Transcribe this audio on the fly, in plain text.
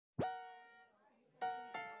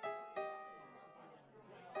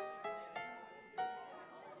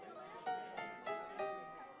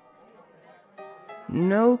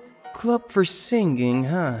No club for singing,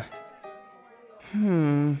 huh?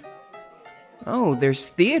 Oh, there's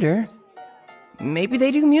theater. Maybe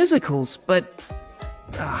they do musicals, but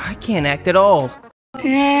I can't act at all.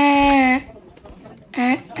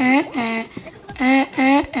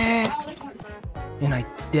 And I'd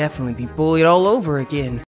definitely be bullied all over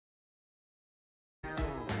again.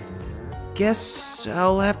 Guess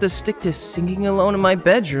I'll have to stick to singing alone in my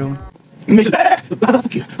bedroom.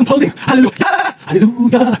 Composing, hallelujah,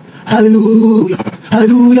 hallelujah, hallelujah,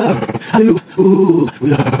 hallelujah,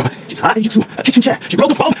 hallelujah. She tied you to a kitchen chair, she broke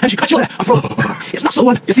the phone, and she cut your afro. It's not so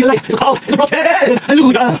one, it's the light, it's a call, it's a broken,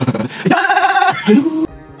 hallelujah, hallelujah.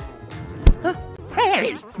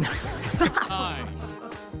 Hey! Nice.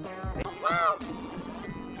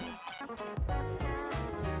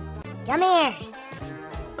 Come here.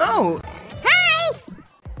 Oh! Hi!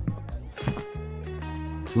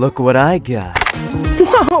 Look what I got.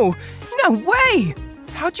 Whoa! No way!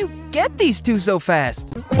 How'd you get these two so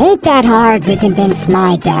fast? Ain't that hard to convince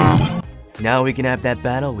my dad. Now we can have that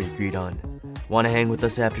battle we agreed on. Wanna hang with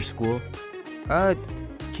us after school?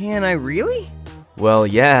 Can I really? Well,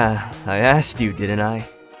 yeah, I asked you, didn't I?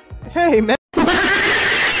 Hey, man!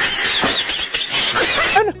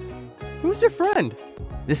 Who's your friend?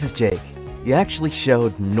 This is Jake. You actually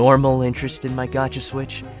showed normal interest in my gacha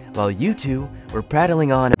switch, while you two were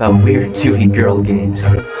prattling on about weird 2D girl games.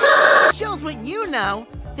 Shows what you know.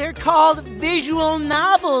 They're called visual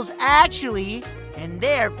novels, actually. And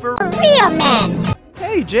they're for Real men!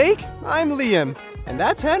 Hey, Jake, I'm Liam, and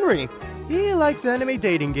that's Henry. He likes anime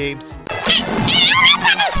dating games.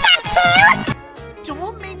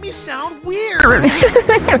 Don't make me sound weird.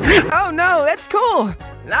 Oh no, that's cool!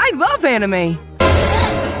 I love anime!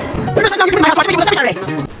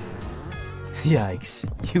 Yikes,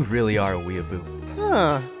 you really are a weeaboo.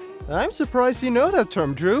 Huh. I'm surprised you know that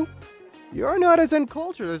term, Drew. You're not as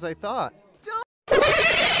uncultured as I thought. Don't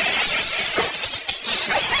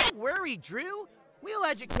worry, Drew. We'll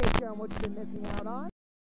educate you on what you've been missing out on.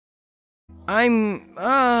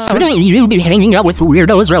 Shouldn't you be hanging out with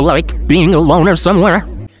weirdos or, like, being a loner somewhere?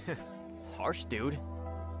 Harsh, dude.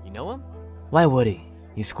 You know him? Why would he?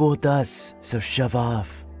 He's school with us, so shove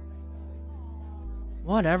off.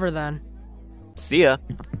 Whatever then. See ya.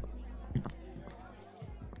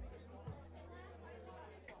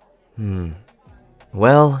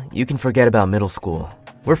 Well, you can forget about middle school.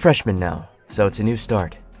 We're freshmen now, so it's a new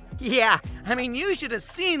start. Yeah, I mean, you should have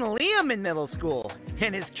seen Liam in middle school.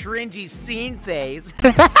 In his cringy scene phase.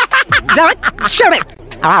 Shut it!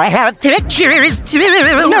 I have pictures too!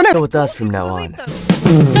 No, Go with us from now on.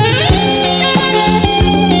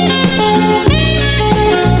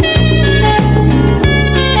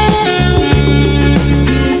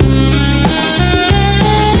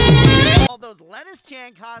 All those lettuce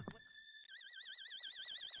chan cosplays.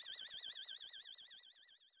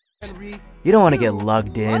 You don't want to get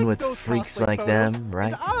lugged in with freaks like them,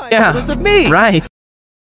 right? Yeah, Because of me! right.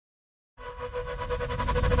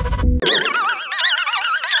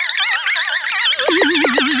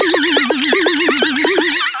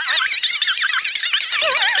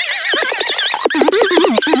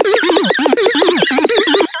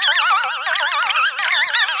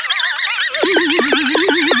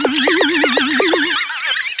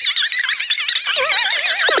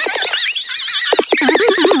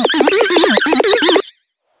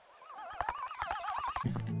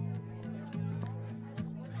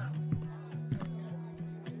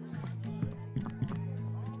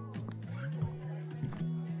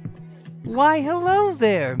 Why, hello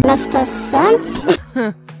there. Mr.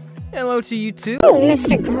 Sun? Hello to you too. Oh,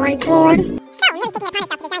 Mr. Greatlord. So, Lily's taking it upon herself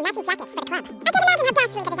to design matching jackets for the club. I can't imagine how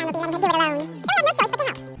ghastly the design would be letting her do it alone. So we have no choice but to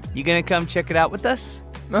help. You gonna come check it out with us?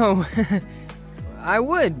 Oh, I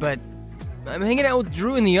would, but I'm hanging out with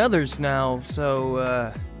Drew and the others now, so,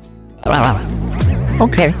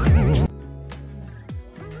 Okay.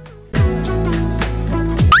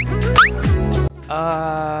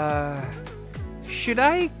 should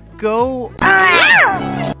I go?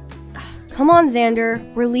 Come on, Xander.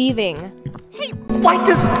 We're leaving. Hey, why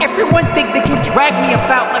does everyone think they can drag me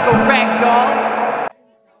about like a rag doll?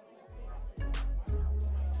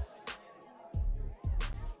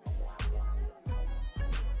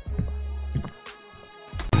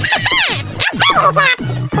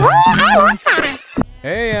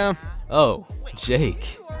 Hey, Oh,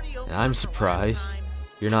 Jake. I'm surprised.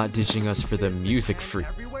 You're not ditching us for the music free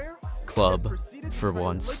club for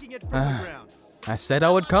once. I said I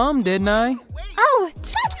would come, didn't I? Oh,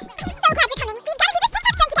 Jake! I'm so glad you're coming. We've got to do this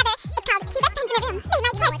TikTok trend together. It's called Two Best Friends in a Room. They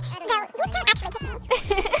might kiss, though you don't actually kiss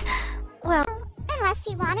me. Well, Unless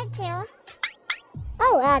you wanted to.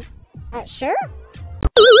 oh, sure.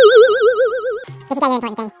 Did you get your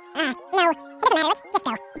important thing? No. It doesn't matter. Let's just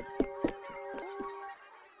go.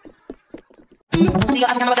 See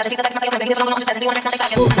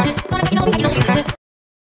you,